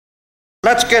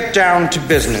Let's get down to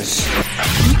business.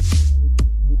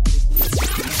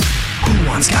 Who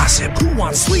wants gossip? Who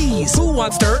wants sleaze? Who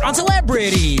wants dirt on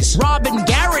celebrities? Rob and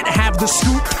Garrett have the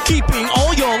scoop, keeping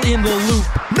all y'all in the loop.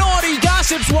 Naughty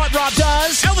gossip's what Rob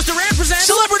does. Elvis Duran presents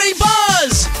Celebrity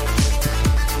Buzz.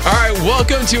 All right,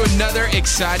 welcome to another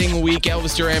exciting week.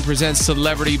 Elvis Duran presents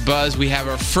Celebrity Buzz. We have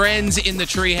our friends in the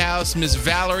treehouse. Miss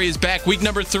Valerie is back, week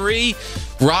number 3.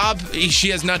 Rob, she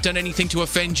has not done anything to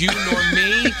offend you nor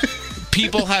me.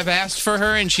 People have asked for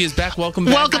her, and she is back. Welcome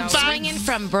back. Welcome back. Swinging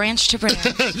from branch to branch.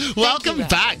 Welcome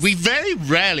back. We very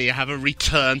rarely have a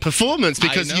return performance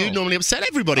because you normally upset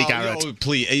everybody, Garrett. No,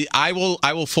 please, I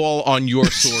will fall on your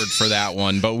sword for that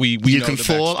one. But we you know can the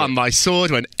fall backstory. on my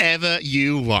sword whenever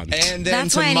you want. And then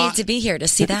That's why I need to be here to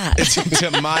see that.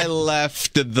 to my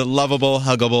left, the lovable,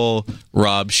 huggable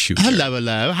Rob Shooter.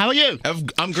 Hello. How are you?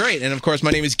 I'm great, and of course,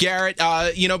 my name is Garrett.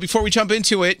 Before we jump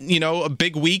into it, a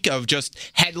big week of just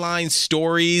headlines,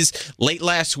 stories. Late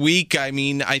last week, I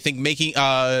think making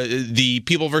the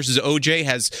People versus OJ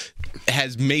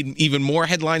has made even more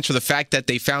headlines for the fact that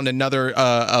they found another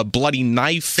a bloody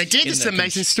knife. They did. It's an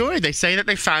amazing story. They say that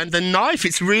they found the knife.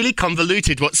 It's really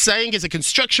convoluted. What's saying is a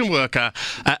construction worker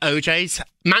at OJ's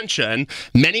mansion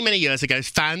many years ago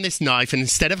found this knife, and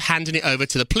instead of handing it over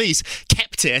to the police,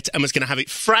 kept it and was going to have it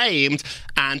framed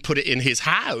and put it in his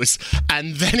house.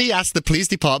 And then he asked the police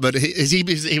department,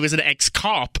 he was an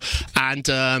ex-cop, and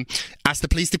asked the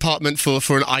police department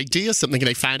for an ID or something, and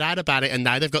they found out about it, and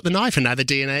now they've got the knife, and now they're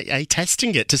DNA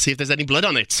testing it to see if there's any blood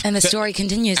on it. And the story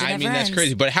continues. It never that's ends.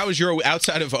 crazy. But how was your,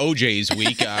 outside of OJ's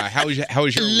week, how was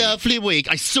your Lovely week.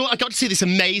 I got to see this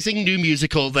amazing new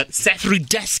musical that Seth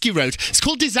Rudetsky wrote. It's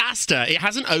called Disaster. It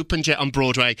hasn't opened yet on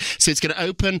Broadway, so it's going to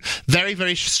open very,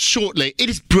 very shortly. It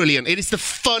is brilliant. It is the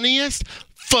funniest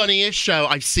show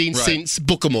I've seen since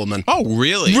Book of Mormon. Oh,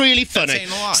 really? Really funny. That's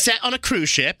saying a lot. Set on a cruise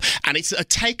ship, and it's a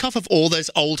takeoff of all those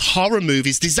old horror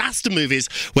movies, disaster movies,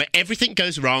 where everything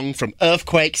goes wrong, from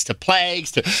earthquakes to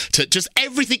plagues to just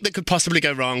everything that could possibly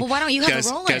go wrong. Well, why don't you have a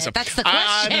role in it? That's the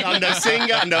question. I'm no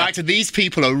singer, I'm no actor. These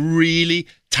people are really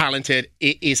talented.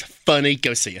 It is funny.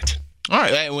 Go see it. All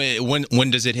right.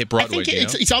 When does it hit Broadway? I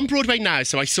think it's on Broadway now,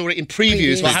 so I saw it in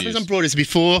previews. What happens on Broadway is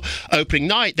before opening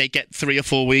night, they get 3 or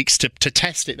 4 weeks to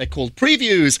test it. They're called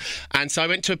previews. And so I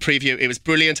went to a preview. It was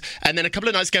brilliant. And then a couple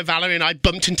of nights ago, Valerie and I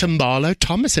bumped into Marlo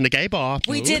Thomas in a gay bar.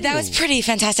 We did. That was pretty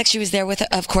fantastic. She was there with,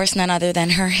 of course, none other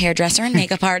than her hairdresser and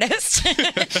makeup artist.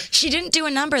 She didn't do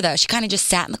a number, though. She kind of just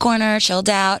sat in the corner, chilled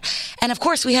out. And, of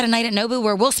course, we had a night at Nobu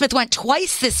where Will Smith went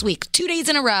twice this week, 2 days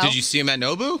in a row. Did you see him at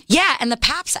Nobu? Yeah, and the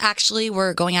Paps actually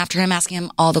were going after him, asking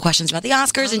him all the questions about the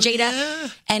Oscars and Jada. Yeah.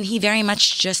 And he very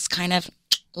much just kind of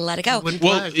let it go.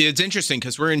 Well, it's interesting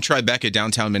because we're in Tribeca,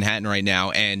 downtown Manhattan right now,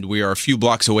 and we are a few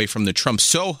blocks away from the Trump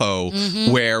Soho,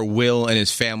 where Will and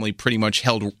his family pretty much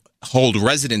hold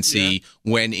residency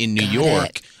when in New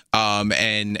York.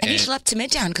 And he slept to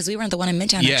Midtown because we weren't the one in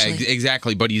Midtown. Yeah, actually.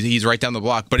 Exactly. But he's right down the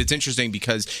block. But it's interesting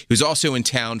because he was also in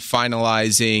town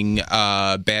finalizing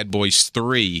Bad Boys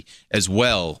 3 as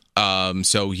well.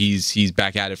 So he's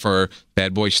back at it for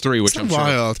Bad Boys 3, which I'm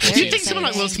wild. Sure. Do you think someone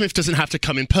like Will Smith doesn't have to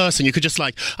come in person? You could just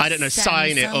sign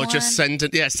it, or just send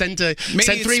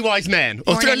 3 wise men,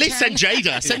 or at least send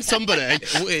Jada, send somebody.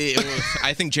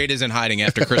 I think Jada's in hiding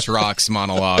after Chris Rock's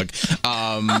monologue. So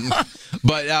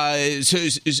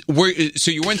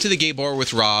you went to the gay bar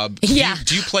with Rob. Yeah.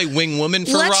 Do you play wing woman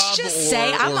for Rob? Let's just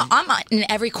say I'm in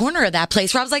every corner of that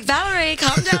place. Rob's like, Valerie,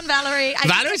 calm down, Valerie.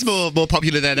 Valerie's more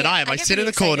popular there than I am. I sit in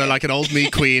the corner like an old me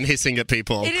queen hissing at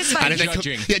people. It is fun.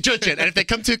 Judging. Judging. And if they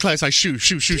come too close, I shoo.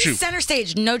 Center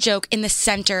stage, no joke, in the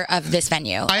center of this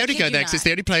venue. I only go there because it's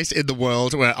the only place in the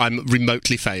world where I'm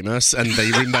remotely famous and they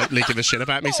remotely give a shit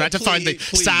about me. So I had to find the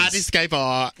saddest gay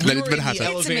bar that we were in Manhattan.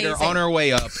 the elevator on our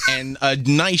way up, and a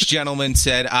nice gentleman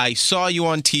said, "I saw you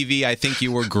on TV. I think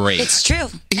you were great." It's true.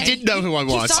 He didn't know who I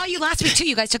was. He saw you last week too.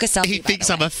 You guys took a selfie. He thinks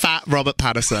I'm a fat Robert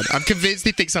Pattinson. I'm convinced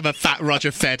he thinks I'm a fat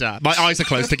Roger Federer. My eyes are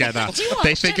close together.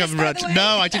 They think I'm Roger.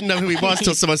 No, I didn't know who he was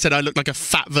till someone said I looked like a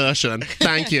fat version.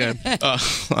 Thank you. All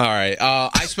right.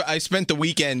 I spent the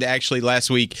weekend actually last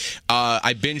week.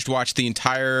 I binge watched the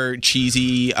entire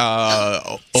cheesy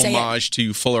homage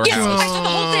to Fuller Yes, House. I saw the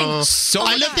whole thing. So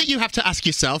I love that you have to ask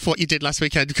yourself what you did last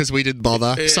weekend because we didn't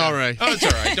bother. Yeah. Sorry. Oh, it's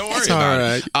all right. Don't worry It's about all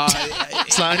it.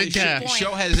 right. I didn't care.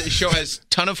 Show has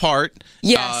ton of heart.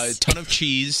 Yes. Ton of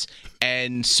cheese.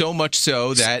 and so much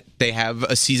so that they have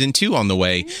a season 2 on the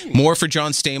way. More for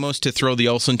John Stamos to throw the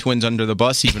Olsen twins under the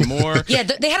bus even more. Yeah,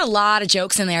 they had a lot of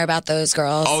jokes in there about those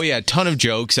girls. Oh, yeah, a ton of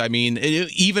jokes. I mean,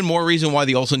 even more reason why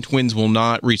the Olsen twins will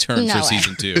not return for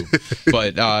season 2.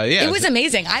 But, yeah. It was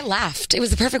amazing. I laughed. It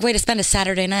was the perfect way to spend a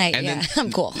Saturday night. And yeah, then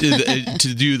I'm cool.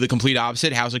 To do the complete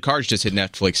opposite, House of Cards just hit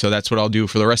Netflix, so that's what I'll do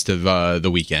for the rest of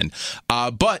the weekend.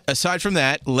 But aside from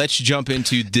that, let's jump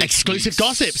into this exclusive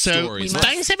gossip. So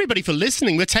thanks everybody for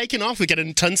listening. We're taking off. We're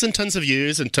getting tons and tons of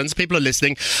views and tons of people are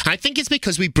listening. I think it's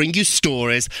because we bring you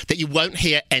stories that you won't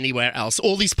hear anywhere else.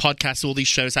 All these podcasts, all these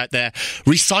shows out there,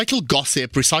 recycle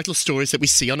gossip, recycle stories that we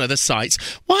see on other sites.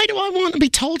 Why do I want to be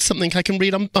told something I can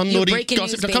read on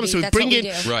naughtygossip.com? So we bring in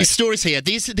these stories here.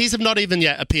 These have not even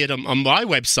yet appeared on my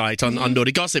website on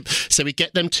Naughty Gossip. So we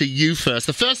get them to you first.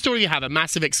 The first story you have, a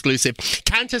massive exclusive.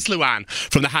 Countess Luann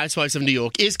from the Housewives of New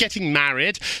York is getting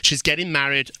married. She's getting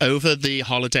married over the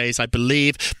holidays, I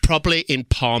believe, probably in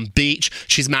Palm Beach.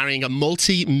 She's marrying a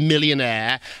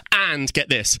multi-millionaire, and get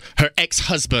this, her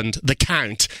ex-husband, the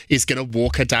Count, is going to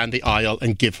walk her down the aisle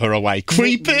and give her away.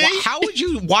 Creepy.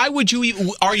 Why would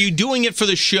you? Are you doing it for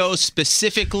the show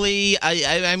specifically?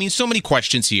 I mean, so many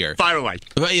questions here. Fire away.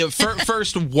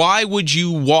 First, why would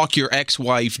you walk your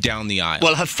ex-wife down the aisle?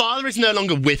 Well, her father is no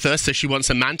longer with her, so she wants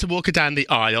a man to walk her down the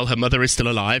aisle. Her mother is still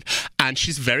alive, and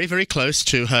she's very, very close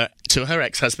to her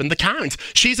ex-husband, the Count.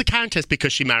 She's a countess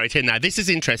because she married him. Now, this is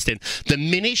interesting. The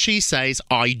minute she says,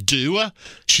 I do,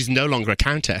 she's no longer a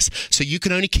countess. So you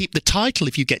can only keep the title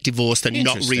if you get divorced and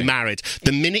not remarried.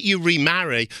 The minute you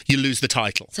remarry, you lose the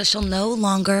title. So she'll no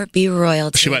longer be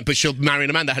royalty. She won't, but she'll marry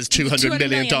a man that has $200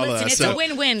 million. Listen, it's a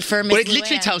win-win for Miss Well, it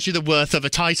literally tells you the worth of a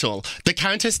title. The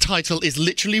countess title is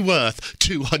literally worth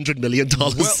 $200 million.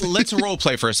 Well, let's role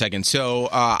play for a second. So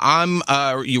I'm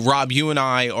Rob, you and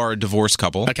I are a divorced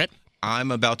couple. Okay.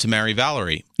 I'm about to marry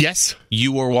Valerie. Yes.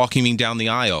 You are walking me down the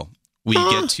aisle. We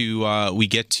get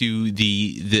to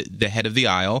the head of the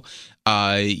aisle.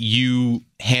 You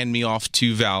hand me off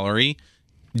to Valerie.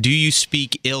 Do you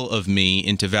speak ill of me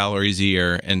into Valerie's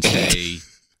ear and say,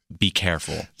 be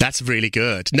careful? That's really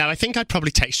good. Now, I think I'd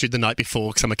probably text you the night before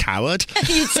because I'm a coward.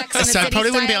 You'd Sex and the So I City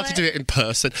probably wouldn't be style able to do it in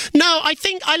person. No, I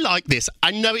think I like this.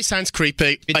 I know it sounds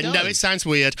creepy. I know it sounds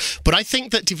weird. But I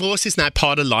think that divorce is now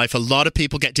part of life. A lot of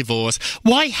people get divorced.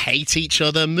 Why hate each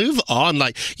other? Move on.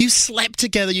 Like, you slept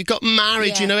together. You got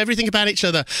married. Yeah. You know everything about each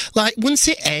other. Like, once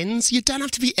it ends, you don't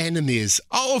have to be enemies.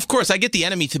 Oh, of course, I get the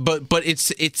enemy, but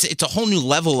it's a whole new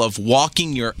level of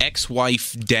walking your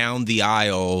ex-wife down the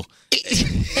aisle.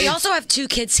 They also have 2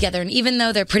 kids together, and even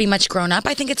though they're pretty much grown up,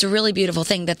 I think it's a really beautiful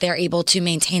thing that they're able to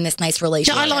maintain this nice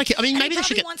relationship. Yeah, I like it. I mean, maybe they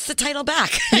should get. Wants the title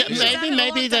back.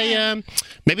 Yeah,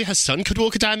 maybe her son could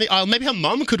walk her down the aisle. Maybe her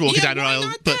mum could walk her down the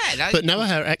aisle. But no,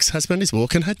 her ex-husband is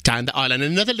walking her down the aisle. And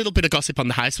another little bit of gossip on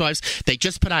the Housewives. They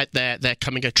just put out their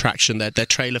coming attraction, their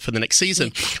trailer for the next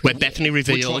season, where Bethany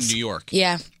reveals. Which one? New York.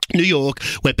 Yeah. New York,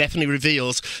 where Bethany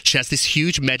reveals she has this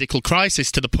huge medical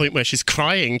crisis to the point where she's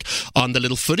crying on the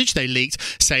little footage they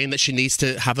leaked, saying that she needs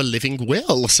to have a living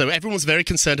will. So everyone's very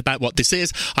concerned about what this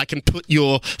is. I can put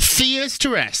your fears to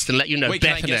rest and let you know. Wait,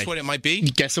 Bethany, can I guess what it might be?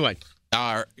 Guess away.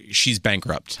 She's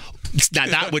bankrupt. Now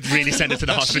that would really send her to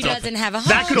the hospital. She doesn't have a home.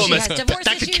 That could almost.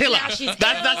 That could kill her.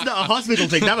 That's not a hospital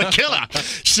thing. That would kill her.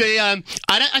 She.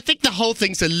 I think the whole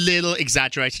thing's a little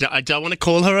exaggerated. I don't want to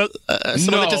call her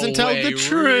someone that doesn't tell the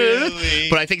truth, really?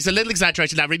 But I think it's a little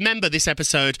exaggerated. Now remember, this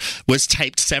episode was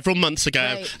taped several months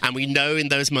ago, and we know in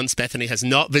those months Bethany has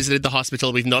not visited the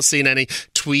hospital. We've not seen any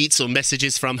tweets or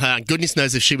messages from her, and goodness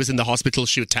knows if she was in the hospital,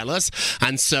 she would tell us.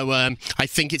 And so I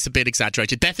think it's a bit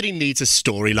exaggerated. Bethany needs a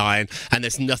storyline, and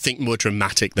there's nothing more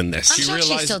dramatic than this. I'm sure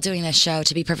she's still doing this show,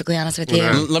 to be perfectly honest with you.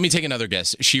 Let me take another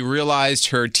guess. She realized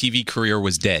her TV career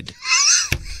was dead.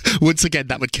 Once again,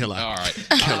 that would kill her. All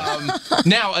right.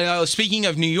 Now, speaking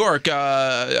of New York,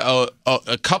 a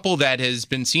couple that has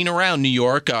been seen around New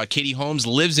York, Katie Holmes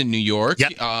lives in New York.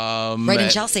 Yep. Right in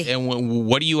Chelsea. And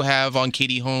what do you have on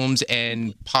Katie Holmes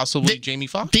and possibly Jamie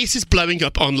Foxx? This is blowing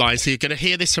up online, so you're going to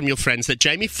hear this from your friends, that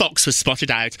Jamie Foxx was spotted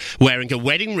out wearing a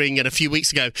wedding ring, and a few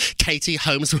weeks ago, Katie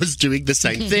Holmes was doing the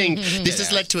same thing. This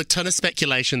has led to a ton of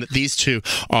speculation that these two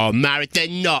are married. They're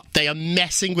not. They are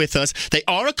messing with us. They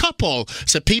are a couple,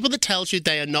 so people that tells you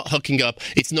they are not hooking up,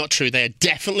 it's not true. They are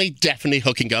definitely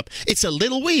hooking up. It's a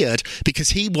little weird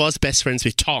because he was best friends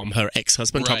with Tom, her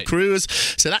ex-husband, Tom Cruise.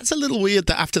 So that's a little weird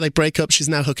that after they break up, she's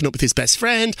now hooking up with his best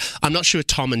friend. I'm not sure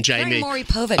Tom and Jamie Very Maury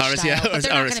Povich style, but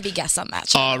they're not going to be guests on that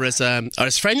show. Are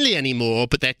as friendly anymore,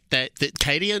 but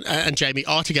Katie and Jamie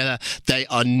are together. They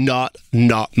are not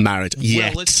married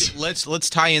yet. Well, let's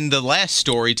tie in the last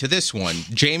story to this one.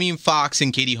 Jamie Foxx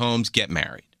and Katie Holmes get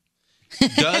married.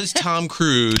 Does Tom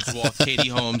Cruise walk Katie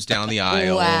Holmes down the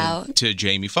aisle Wow. to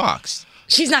Jamie Foxx?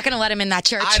 She's not going to let him in that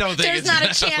church. I don't think There's it's not a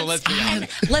no, chance. let's be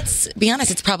honest. And let's be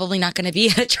honest, it's probably not going to be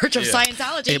a Church of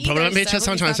Scientology. It probably won't be a church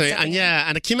so he's sometimes. not And stepping in.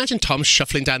 and can you imagine Tom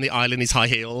shuffling down the aisle in his high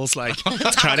heels, like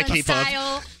trying to keep up?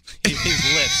 Style. His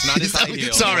lips, not his high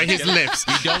heels. Sorry, his lips.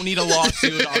 We don't need a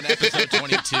lawsuit on episode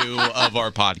 22 of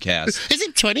our podcast. Is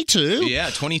it 22?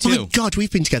 Yeah, 22. Oh my God, we've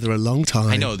been together a long time.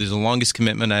 I know, this is the longest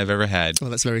commitment I've ever had. Oh,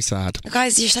 that's very sad.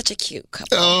 Guys, you're such a cute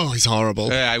couple. Oh, he's horrible.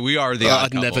 Yeah, we are the odd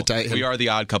I'd couple. never date him. We are the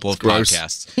odd couple of Gross.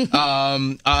 podcasts.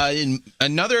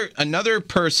 Another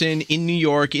person in New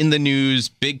York in the news,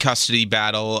 big custody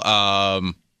battle.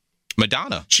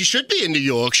 Madonna. She should be in New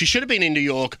York. She should have been in New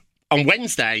York on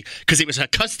Wednesday because it was her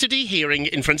custody hearing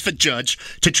in front of a judge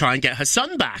to try and get her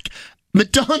son back.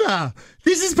 Madonna,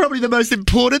 this is probably the most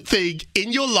important thing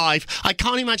in your life. I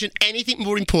can't imagine anything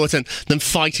more important than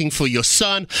fighting for your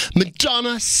son.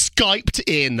 Madonna Skyped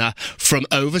in from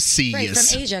overseas. Right,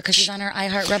 from Asia, because she's on her I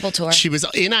Heart Rebel tour. She was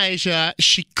in Asia.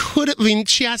 She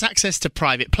has access to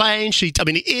private planes. It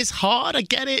is hard. I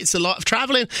get it. It's a lot of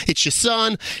traveling. It's your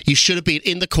son. You should have been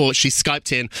in the court. She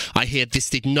Skyped in. I hear this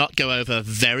did not go over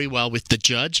very well with the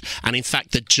judge. And in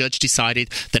fact, the judge decided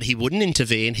that he wouldn't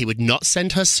intervene. He would not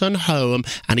send her son home.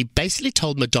 And he basically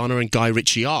told Madonna and Guy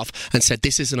Ritchie off and said,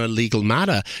 this is an illegal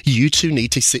matter. You two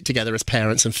need to sit together as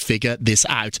parents and figure this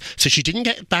out. So she didn't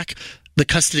get back the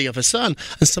custody of her son.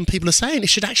 And some people are saying it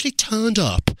should actually turned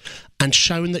up and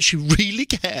shown that she really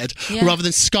cared rather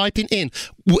than Skyping in.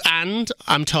 And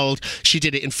I'm told she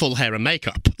did it in full hair and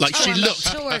makeup. Like she looked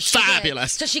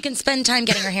fabulous. So she can spend time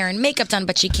getting her hair and makeup done,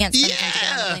 but she can't spend time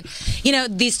together on the plane. You know,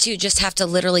 these two just have to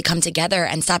literally come together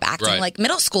and stop acting like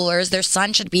middle schoolers. Their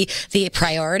son should be the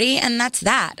priority, and that's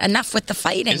that. Enough with the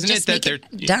fighting. Isn't just it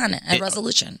that make it done, a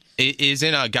resolution.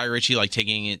 Isn't Guy Ritchie like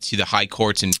taking it to the high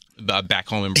courts and back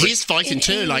home in Britain? He's fighting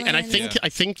too. Like, and I think that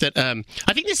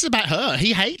I think this is about her.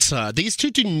 He hates her. These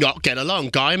two do not get along.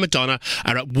 Guy and Madonna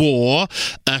are at war.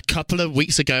 A couple of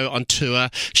weeks ago on tour,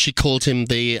 she called him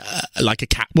the like a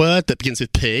cat word that begins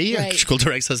with P. Right. She called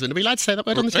her ex-husband. Are we allowed to say that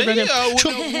word on the radio?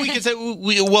 We can say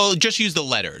well, just use the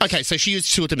letters. Okay, so she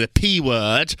called him the P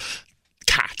word.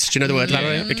 Cat. Do you know the word,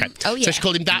 Valerie? Okay. Oh, yeah. So she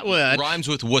called him that word. Rhymes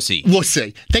with wussy.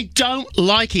 Wussy. They don't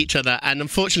like each other, and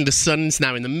unfortunately, the son's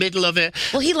now in the middle of it.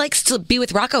 Well, he likes to be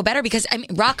with Rocco better because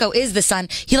Rocco is the son.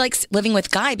 He likes living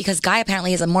with Guy because Guy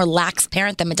apparently is a more lax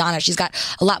parent than Madonna. She's got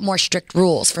a lot more strict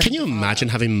rules for Can him. you imagine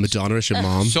having Madonna as your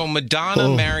mom? So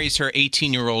Madonna marries her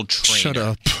 18-year-old trainer. Shut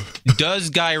up. Does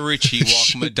Guy Ritchie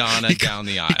walk Madonna down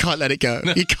the aisle? You can't let it go.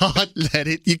 You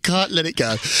can't let it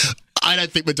go. I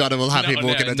don't think Madonna will have him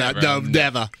walking her down. No,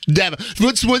 never.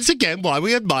 Once again, why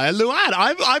we admire Luann.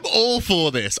 I'm all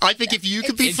for this. I think if you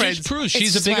could be It friends, just proves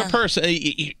she's a just bigger fun. person.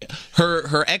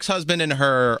 Her ex-husband and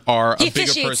her are He a bigger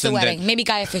officiates the person wedding. Maybe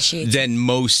Guy officiates. than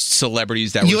most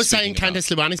celebrities that you're we're saying speaking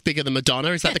Candice Luann is bigger than Madonna.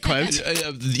 Is that the quote?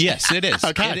 yes, it is.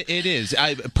 Okay. It is.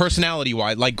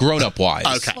 Personality-wise, like grown-up-wise.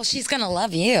 Okay. Well, she's going to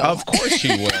love you. Of course she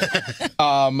will.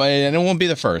 And it won't be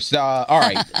the first. All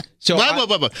right. So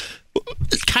Whoa.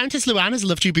 Countess Luann has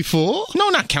loved you before? No,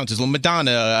 not Countess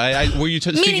Madonna. Were you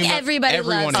speaking Meaning about everybody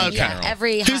everyone loves in you. general? Yeah,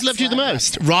 every Who's hot loved you the celeb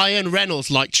most? loves you. Ryan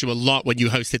Reynolds liked you a lot when you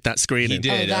hosted that screening. He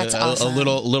did. that's a awesome.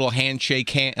 little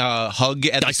handshake, hug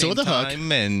at the I saw same the hug.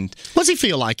 time, and What does he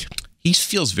feel like? he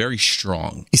feels very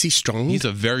strong. Is he strong? He's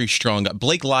a very strong guy.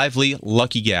 Blake Lively,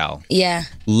 lucky gal. Yeah,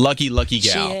 Lucky she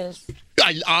gal. is.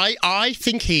 I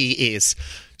think he is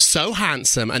so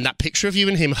handsome, and that picture of you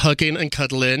and him hugging and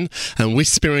cuddling and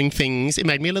whispering things, it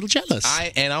made me a little jealous.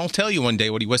 I'll tell you one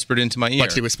day what he whispered into my ear. What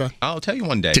did he whisper? I'll tell you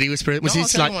one day. Did he whisper it? Was No, he I'll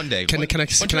tell like, you one day. Can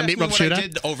I meet Rob What Shooter? I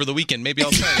did over the weekend. Maybe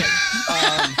I'll tell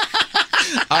you.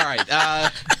 All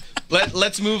right.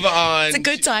 Let's move on. It's a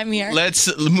good time here.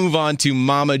 Let's move on to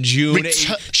Mama June.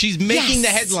 She's making the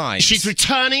Yes. headlines. She's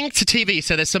returning to TV,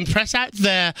 so there's some press out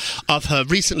there of her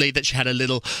recently that she had a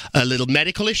little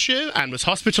medical issue and was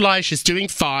hospitalized. She's doing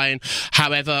fine.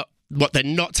 However, what they're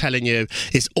not telling you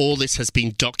is all this has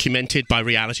been documented by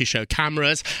reality show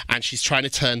cameras, and she's trying to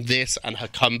turn this and her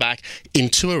comeback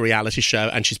into a reality show,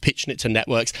 and she's pitching it to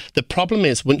networks. The problem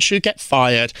is, once you get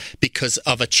fired because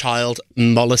of a child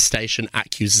molestation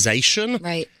accusation,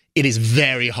 Right. it is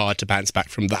very hard to bounce back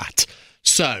from that.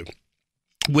 So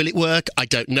Will it work? I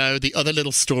don't know. The other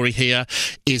little story here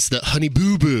is that Honey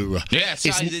Boo Boo Yes,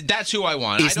 that's who I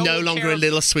want. is no longer a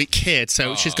little sweet kid.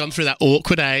 So she's gone through that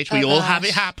awkward age. We all have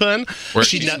it happen. Where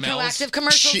She did proactive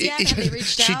commercials yet? Have they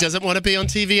reached She out? doesn't want to be on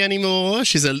TV anymore.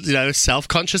 She's a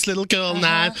self-conscious little girl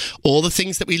now. All the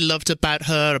things that we loved about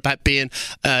her, about being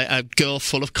a girl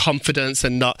full of confidence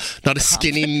and not a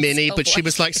skinny mini, but she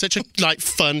was like such a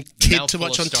fun kid to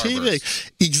watch on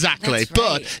TV. Exactly. That's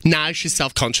right. But now she's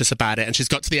self-conscious about it, and she's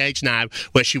got to the age now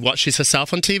where she watches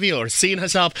herself on TV or has seen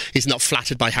herself, is not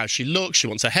flattered by how she looks. She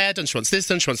wants her head and she wants this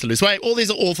and she wants to lose weight. All these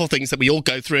are awful things that we all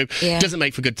go through. Yeah. Doesn't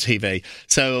make for good TV.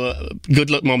 So good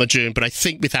luck, Mama June. But I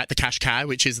think without the cash cow,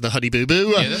 which is the Honey Boo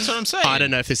Boo, Yeah, that's what I'm saying. I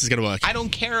don't know if this is going to work. I don't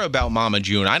care about Mama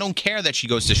June. I don't care that she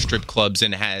goes to strip clubs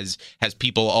and has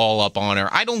people all up on her.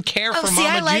 I don't care for Mama June.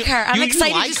 I like her. I'm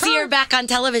excited like to see her back on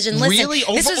television. Listen, really?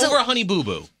 Over Honey Boo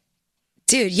Boo?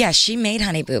 Dude, yeah, she made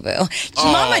Honey Boo Boo.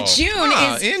 Mama June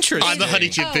is interesting. I'm a Honey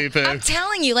June Boo Boo. I'm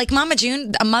telling you, like Mama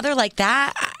June, a mother like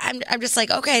that, I'm just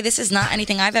like, okay, this is not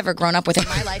anything I've ever grown up with in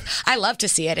my life. I love to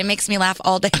see it. It makes me laugh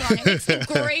all day long. It makes me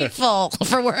grateful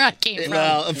for where I came from.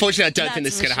 Well, unfortunately, I don't think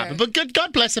That's this is going to for happen. sure. But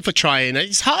God bless her for trying.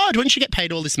 It's hard once you get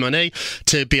paid all this money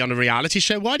to be on a reality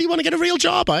show. Why do you want to get a real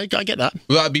job? I get that.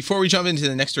 Well, before we jump into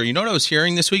the next story, you know what I was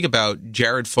hearing this week about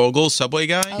Jared Fogle, Subway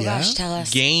guy? Oh gosh, tell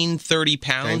us. Gained 30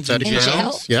 pounds. Gained 30 in jail.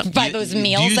 pounds. Yep. By those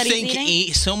meals Do you that think he's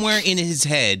eating? somewhere in his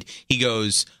head he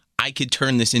goes, I could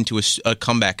turn this into a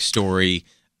comeback story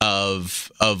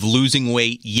of losing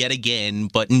weight yet again,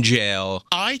 but in jail?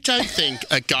 I don't think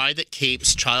a guy that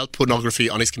keeps child pornography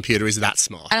on his computer is that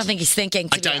smart. I don't think he's thinking.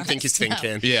 I don't think he's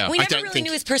thinking. Yeah. We I never don't really think-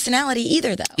 knew his personality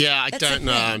either, though. Yeah, I That's don't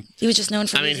the know. thing. He was just known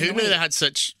for. I mean, losing who the knew they weight. had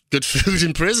such good food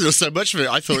in prison or so much of it?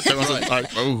 I thought there wasn't. I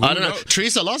don't know. knows?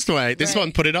 Teresa lost weight. This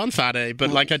one put it on, fatty.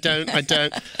 But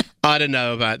I don't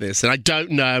know about this, and I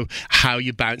don't know how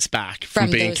you bounce back from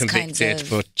From being those kinds convicted of-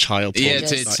 for child Yeah,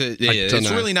 porn. it's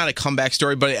really not a comeback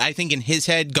story, but I think in his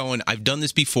head going, I've done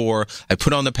this before, I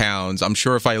put on the pounds, I'm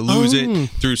sure if I lose it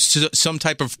through some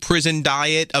type of prison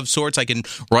diet of sorts, I can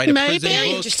write a prison Very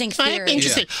book. interesting Maybe theory.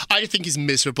 interesting. I think he's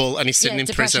miserable and he's sitting in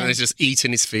prison depression. and he's just eating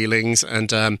his feelings,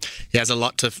 and he has a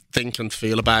lot to think and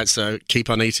feel about. So keep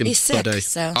on eating, He's sick, buddy.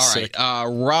 so. All right,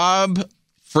 Rob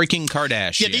freaking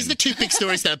Kardashian. Yeah, these are the two big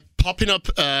stories that are popping up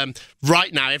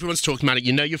right now. Everyone's talking about it.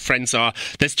 You know your friends are.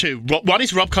 There's two. One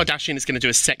is Rob Kardashian is going to do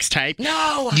a sex tape.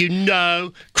 No! You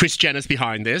know Kris Jenner's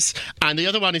behind this. And the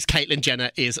other one is Caitlyn Jenner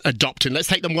is adopting. Let's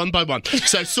take them one by one.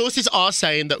 So sources are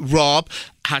saying that Rob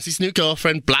has his new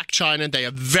girlfriend, Blac Chyna. They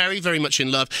are very, very much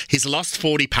in love. He's lost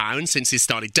 40 pounds since he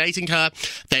started dating her.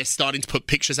 They're starting to put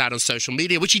pictures out on social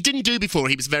media, which he didn't do before.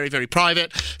 He was very, very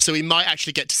private. So we might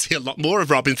actually get to see a lot more of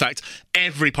Rob. In fact,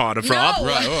 every part of Rob.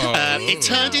 Right. It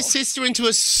turned his sister into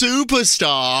a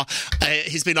superstar.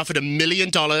 He's been offered $1 million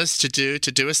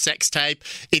to do a sex tape.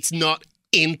 It's not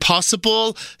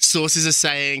impossible. Sources are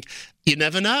saying you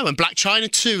never know. And Blac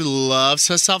Chyna too loves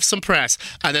herself some press.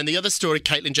 And then the other story,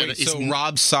 Caitlyn Jenner Wait, so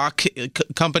Rob's sock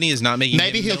company is not making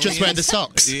maybe him he'll just wear the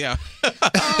socks. Yeah.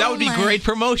 That would be great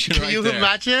promotion. Can right you there.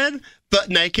 imagine? Butt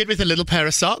naked with a little pair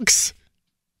of socks.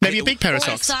 Maybe a big pair of Or a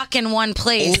socks. sock in one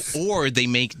place. Or they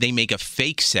make a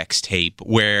fake sex tape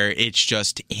where it's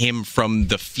just him from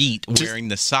the feet wearing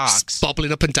the socks.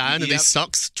 Bobbling up and down and Yep. these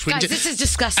socks. Guys, this is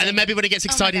disgusting. And then maybe when he gets Oh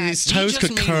my excited, God. his We toes just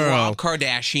could made curl. Rob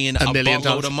Kardashian $1 a million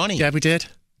boatload of money. Yeah, we did.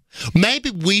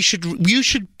 Maybe we should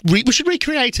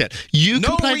recreate it. You No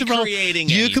can play the role. recreating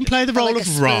You anything. can play the role Like a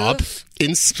of Rob spoof?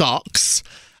 in socks.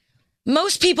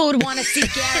 Most people would want to see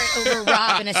Garrett over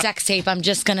Rob in a sex tape. I'm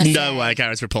just gonna say. No way,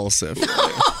 Garrett's repulsive.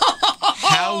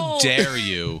 How dare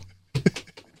you?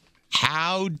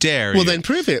 How dare you? Well, then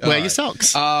prove it. Wear your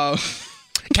socks.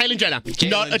 Caitlyn Jenner, not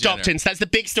Jenner. adopting. So that's the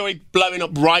big story blowing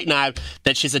up right now,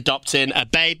 that she's adopting a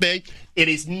baby. It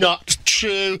is not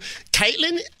true.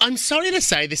 Caitlyn, I'm sorry to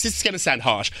say, this is going to sound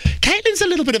harsh. Caitlyn's a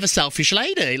little bit of a selfish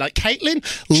lady. Like, Caitlyn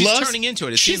She's loves... turning into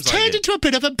it, She's seems like turned it. into a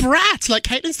bit of a brat. Like,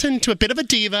 Caitlyn's turned into a bit of a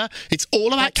diva. It's all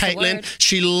about That's the Caitlyn. word.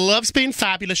 She loves being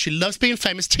fabulous. She loves being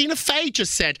famous. Tina Fey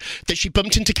just said that she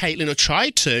bumped into Caitlyn, or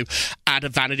tried to, at a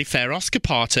Vanity Fair Oscar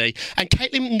party. And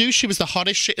Caitlyn knew she was the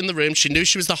hottest shit in the room. She knew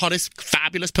she was the hottest,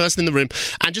 fabulous person in the room,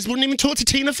 and just wouldn't even talk to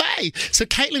Tina Fey. So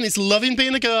Caitlyn is loving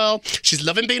being a girl. She's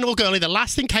loving being all girly. The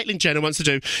last thing Caitlyn Jenner wants to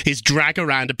do is drag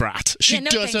around a brat. She Yeah, no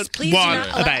doesn't thanks. Please want do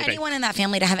not a allow baby. anyone in that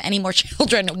family to have any more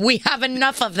children. We have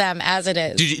enough of them as it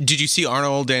is. Did you see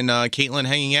Arnold and Caitlyn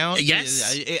hanging out?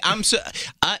 Yes.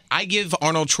 I give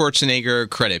Arnold Schwarzenegger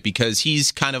credit because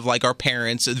he's kind of like our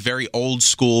parents, very old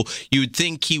school. You would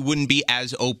think he wouldn't be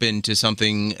as open to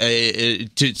something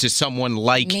to someone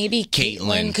like Maybe Caitlyn.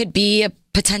 Caitlyn could be a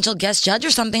potential guest judge or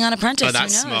something on Apprentice. Oh,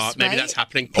 that's Who knows, smart. Maybe right? that's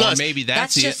happening. Or Plus, maybe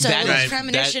That's that's just a little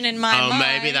premonition in my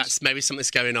mind. maybe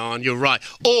something's going on. You're right.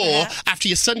 Or after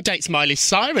your son dates Miley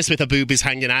Cyrus with her boobies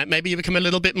hanging out, maybe you become a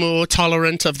little bit more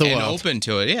tolerant of the and world. open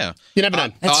to it. Yeah, You never know.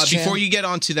 That's true. Before you get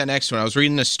on to that next one, I was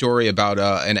reading a story about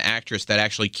an actress that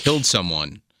actually killed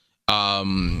someone.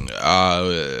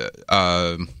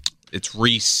 It's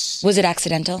Reese. Was it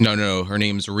accidental? No. Her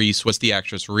name's Reese. What's the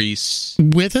actress? Reese.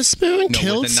 Witherspoon No,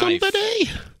 killed with a knife. somebody?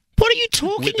 What are you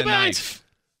talking With the about? knife.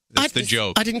 That's the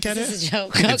joke. I didn't get This it. is a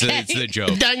joke. It's Okay. the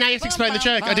joke. Now you have to explain the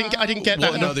joke. I didn't get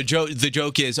that. Well, no, the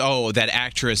joke is, that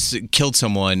actress killed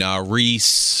someone,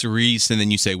 Reese, and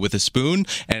then you say with a spoon,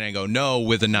 and I go, no,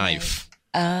 with a knife.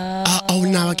 Oh,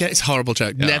 no, I get it. It's a horrible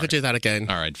joke. Never right. do that again.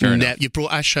 All right, fair enough. You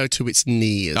brought our show to its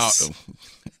knees. Oh,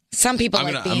 Some people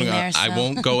like being there. I so.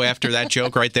 won't go after that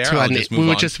joke right there. To I'll our just knee- move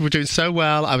we on. were doing so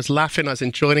well. I was laughing. I was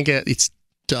enjoying it. It's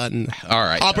done. All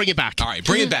right. I'll bring it back. All right,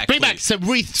 bring it back, Bring it back. please. So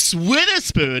Reese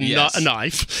Witherspoon, Yes. not a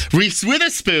knife. Reese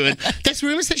Witherspoon. There's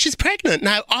rumours that she's pregnant.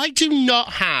 Now, I do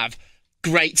not have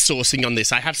great sourcing on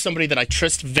this. I have somebody that I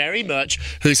trust very much,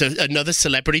 who's another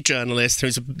celebrity journalist,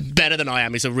 who's better than I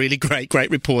am. He's a really great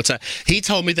reporter. He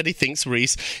told me that he thinks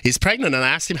Reese is pregnant, and I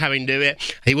asked him how he knew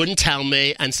it. He wouldn't tell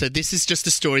me, and so this is just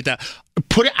a story that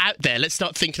put it out there. Let's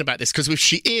start thinking about this, because if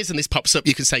she is and this pops up,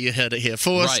 you can say you heard it here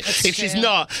first. Right. That's If she's true.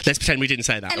 not, let's pretend we didn't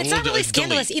say that. And it's We'll not really delete.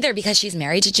 scandalous either because she's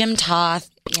married to Jim Toth,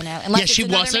 unless Yeah, it's she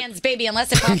another wasn't- man's baby,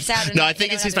 unless it pops out. No, I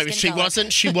think it's his baby. She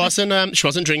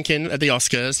wasn't drinking at the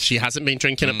Oscars. She hasn't been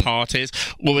drinking at parties.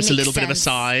 Well, it's a Makes little bit of a sense.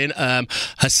 sign.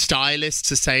 Her stylists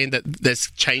are saying that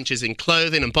there's changes in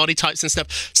clothing and body types and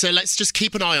stuff. So let's just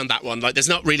keep an eye on that one. Like, there's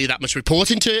not really that much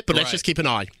reporting to it, but let's Right. just keep an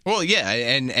eye. Well, yeah,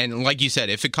 and like you said,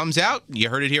 if it comes out, you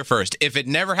heard it here first. If it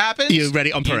never happens, You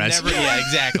ready on Perez? Yeah,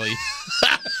 exactly.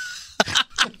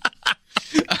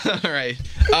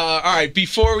 All right.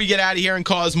 Before we get out of here and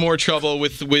cause more trouble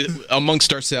with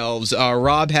amongst ourselves,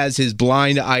 Rob has his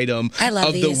blind item I love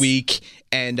of the these. week.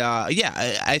 And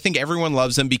I think everyone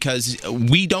loves them because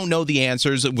we don't know the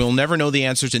answers. We'll never know the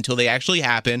answers until they actually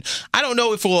happen. I don't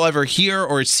know if we'll ever hear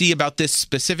or see about this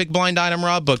specific blind item,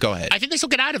 Rob, but go ahead. I think this will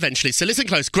get out eventually, so listen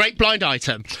close. Great blind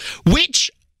item.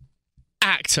 Which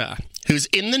actor who's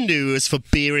in the news for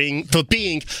being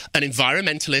an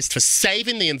environmentalist, for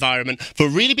saving the environment, for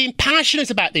really being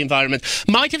passionate about the environment,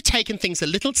 might have taken things a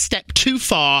little step too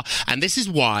far, and this is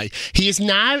why. He is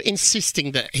now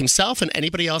insisting that himself and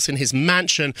anybody else in his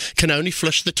mansion can only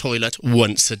flush the toilet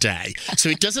once a day. So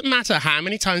it doesn't matter how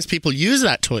many times people use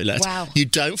that toilet. Wow. You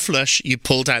don't flush, you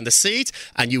pull down the seat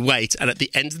and you wait, and at the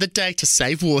end of the day, to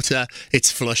save water,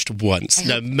 it's flushed once,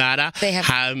 no matter they have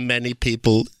how many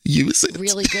people use it.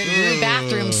 really good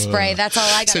bathroom spray. That's all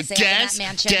I got to So say about that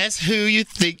mansion. guess who you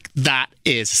think that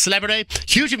is? Celebrity,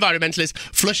 huge environmentalist,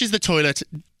 flushes the toilet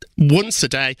once a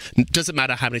day. Doesn't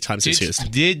matter how many times it's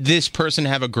used. Did this person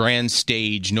have a grand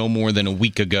stage no more than a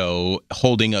week ago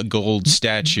holding a gold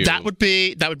statue? That would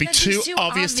be That'd too be too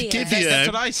obvious to obvious. give you. That's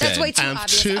what I said. That's way too I'm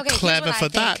obvious. too Okay, here's clever what for I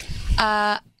that.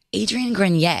 think. Adrian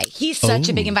Grenier. He's such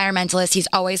a big environmentalist. He's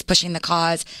always pushing the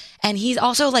cause. And he's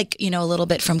also a little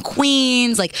bit from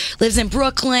Queens, lives in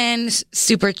Brooklyn,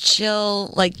 super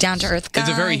chill, down to earth guy. It's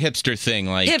a very hipster thing,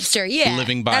 Hipster, yeah.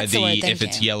 living by That's the word if it's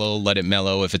thinking. yellow, let it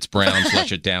mellow. If it's brown,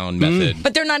 flush it down method.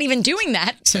 But they're not even doing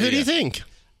that. So who do you think?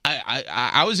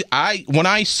 I when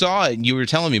I saw it, you were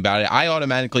telling me about it. I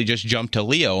automatically just jumped to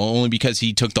Leo, only because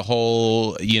he took the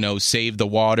whole Save the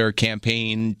Water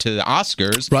campaign to the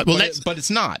Oscars. Right, well, but it's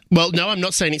not. Well, no, I'm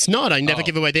not saying it's not. I never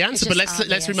give away the answer. But just let's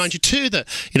obvious. remind you too that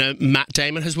Matt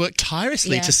Damon has worked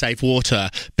tirelessly Yeah. to save water.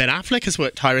 Ben Affleck has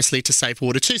worked tirelessly to save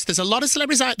water too. So there's a lot of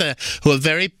celebrities out there who are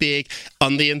very big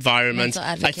on the environment. Mental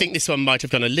I advocates. think this one might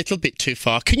have gone a little bit too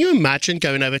far. Can you imagine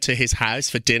going over to his house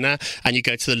for dinner and you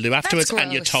go to the loo afterwards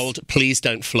and you're gross. told, please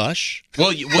don't flush?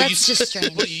 That's just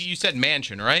strange. You said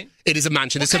mansion, right? It is a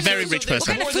mansion. It's a very rich There's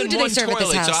person. kind of more food than do they one serve at this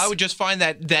toilet, so house? I would just find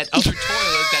that other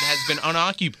toilet that has been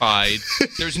unoccupied.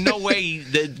 There's no way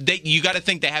that you got to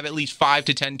think they have at least 5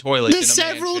 to 10 toilets. There's in a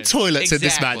several mansion. toilets in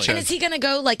this Exactly. mansion. And is he going to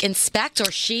go inspect,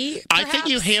 or she? I think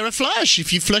you perhaps? hear a flush.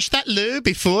 If you flush that loo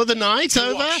before the night's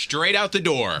over, Walk straight out the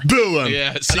door. boom.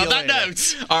 Yeah. See And on you that later.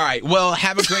 note, all right. Well,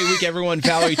 have a great week, everyone.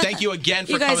 Valerie, thank you again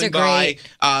for You guys coming are great.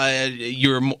 by.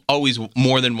 You're always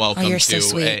more than welcome. Oh, you're so to.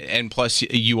 sweet. And plus,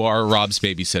 you are Rob's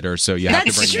babysitter, so you have to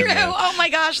That's bring true. him in. Oh my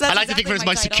gosh, that's I like to think of it as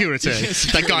my title. security.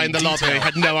 That guy in the lobby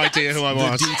had no idea who I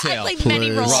was. Detail. I played many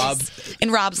Please. roles Rob.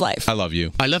 in Rob's life. I love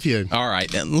you. I love you. All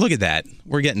right. Look at that.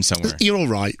 We're getting somewhere. You're all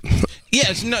right.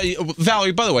 Yes, no,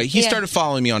 Valerie, by the way, he Yeah. started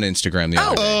following me on Instagram the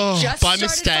other day. Just by started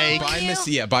mistake. following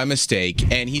you? By mistake,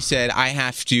 and he said I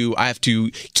have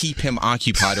to keep him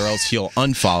occupied or else he'll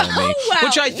unfollow me, wow.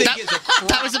 which I think is a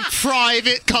That was a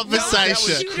private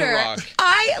conversation. Shooter, Rock.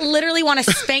 I literally want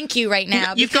to spank you right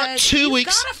now. You've got because 2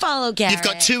 weeks. You've got to follow Garrett. You've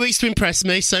got 2 weeks to impress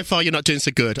me. So far, you're not doing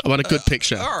so good. I want a good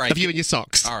picture all right. of you in your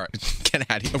socks. All right, get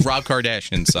out of here. Rob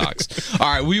Kardashian socks. All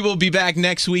right, we will be back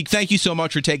next week. Thank you so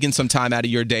much for taking some time out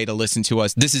of your day to listen to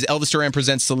us. This is Elvis Duran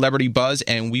Presents Celebrity Buzz,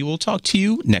 and we will talk to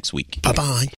you next week.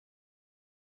 Bye-bye.